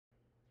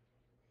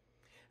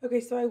Okay,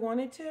 so I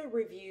wanted to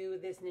review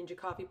this Ninja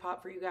coffee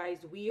pot for you guys.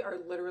 We are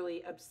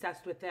literally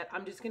obsessed with it.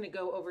 I'm just gonna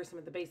go over some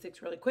of the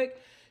basics really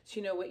quick so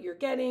you know what you're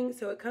getting.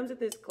 So it comes with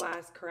this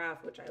glass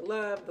carafe, which I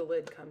love. The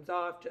lid comes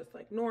off just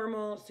like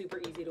normal, super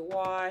easy to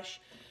wash.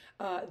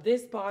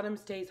 This bottom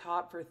stays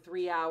hot for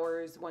 3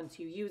 hours once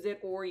you use it,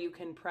 or you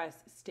can press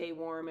stay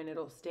warm and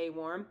it'll stay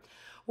warm.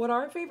 What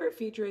our favorite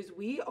feature is,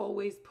 we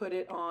always put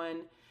it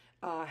on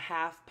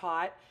half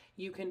pot.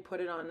 You can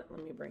put it on,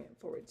 let me bring it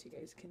forward so you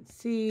guys can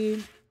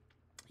see.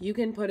 You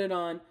can put it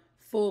on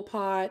full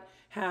pot,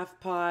 half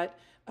pot,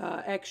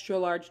 extra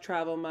large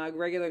travel mug,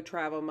 regular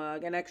travel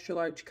mug, an extra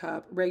large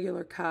cup,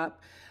 regular cup.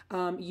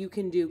 You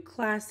can do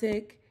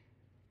classic,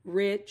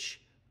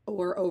 rich,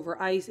 or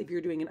over ice if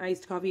you're doing an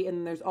iced coffee.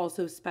 And there's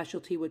also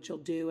specialty, which will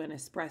do an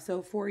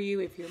espresso for you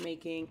if you're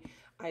making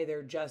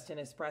either just an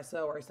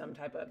espresso or some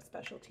type of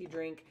specialty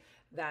drink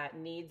that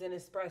needs an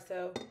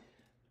espresso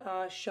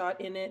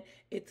shot in it.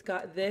 It's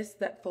got this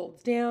that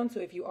folds down, so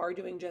if you are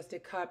doing just a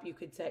cup, you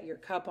could set your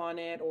cup on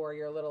it or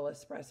your little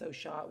espresso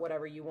shot,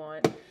 whatever you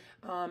want.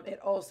 It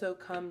also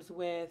comes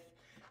with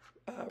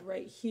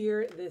right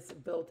here this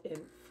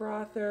built-in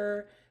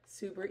frother,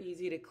 super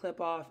easy to clip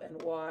off and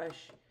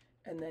wash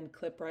and then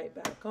clip right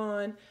back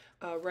on.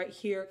 Right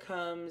here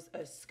comes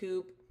a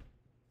scoop.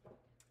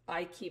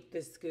 I keep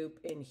this scoop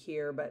in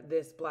here, but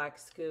this black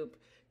scoop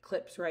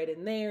clips right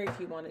in there if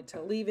you wanted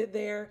to leave it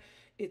there.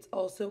 It's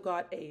also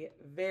got a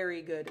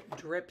very good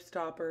drip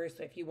stopper,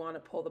 so if you want to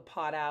pull the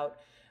pot out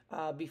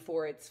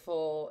before it's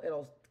full,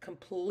 it'll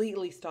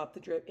completely stop the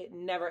drip. It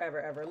never, ever,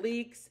 ever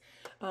leaks.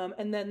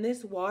 And then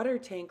this water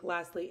tank,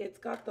 lastly, it's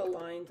got the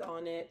lines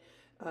on it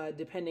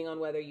depending on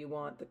whether you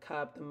want the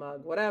cup, the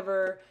mug,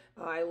 whatever.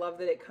 I love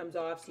that it comes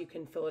off so you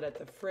can fill it at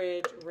the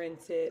fridge,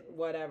 rinse it,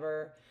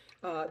 whatever.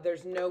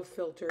 There's no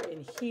filter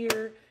in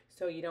here,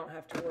 so you don't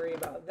have to worry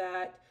about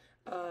that.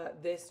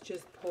 This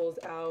just pulls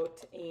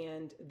out,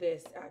 and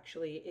this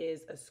actually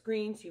is a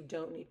screen, so you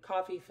don't need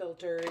coffee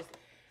filters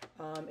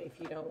if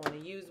you don't want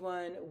to use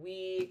one.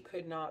 We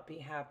could not be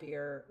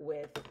happier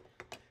with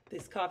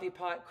this coffee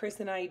pot. Chris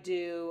and I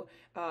do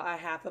a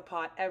half a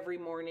pot every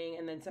morning,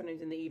 and then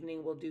sometimes in the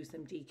evening we'll do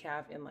some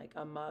decaf in like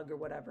a mug or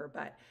whatever,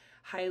 but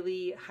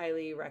highly,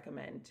 highly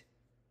recommend.